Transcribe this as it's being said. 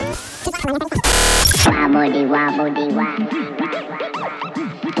Wobble de wobble de wobble.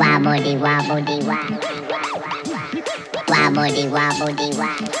 Wobble de wobble de wobble. Wobble de wobble de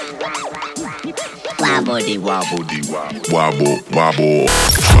wobble. Wobble de wobble de wobble. Wobble, wobble.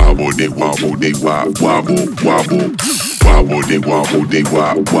 Wobble de wobble de wobble. Wobble, wobble. Wobble de wobble de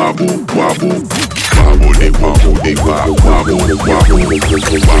wobble. Wobble, wobble. Wobble de wobble de wobble. Wobble,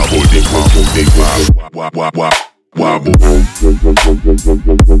 wobble. Wobble de wobble de wobble. Wobble.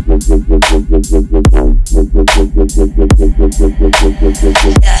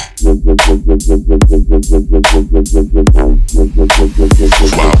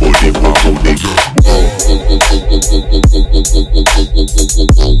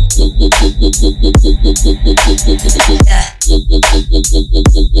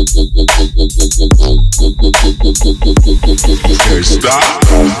 Stop.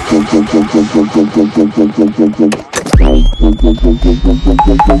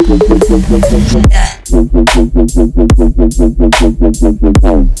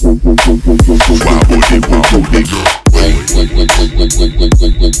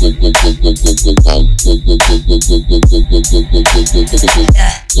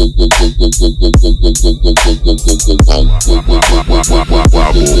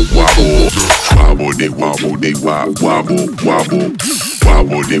 Wobble de wobble de wobble, wobble, wobble.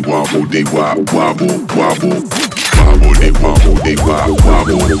 Wobble de wobble de wobble, wobble, wobble. Wobble de wobble de wobble,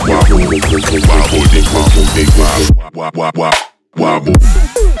 wobble, wobble. Wobble de wobble de wobble, wobble.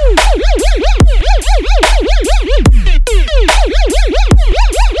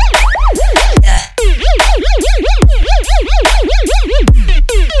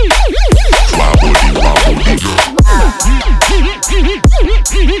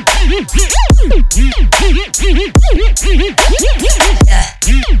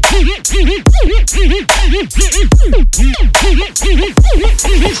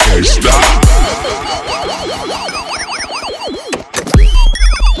 Stop.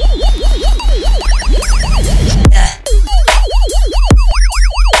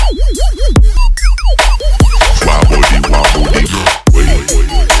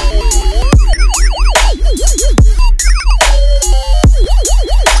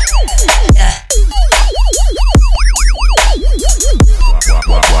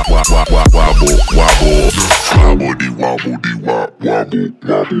 Wobble, wobble, wobble, wobble, wobble,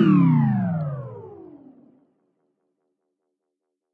 wobble.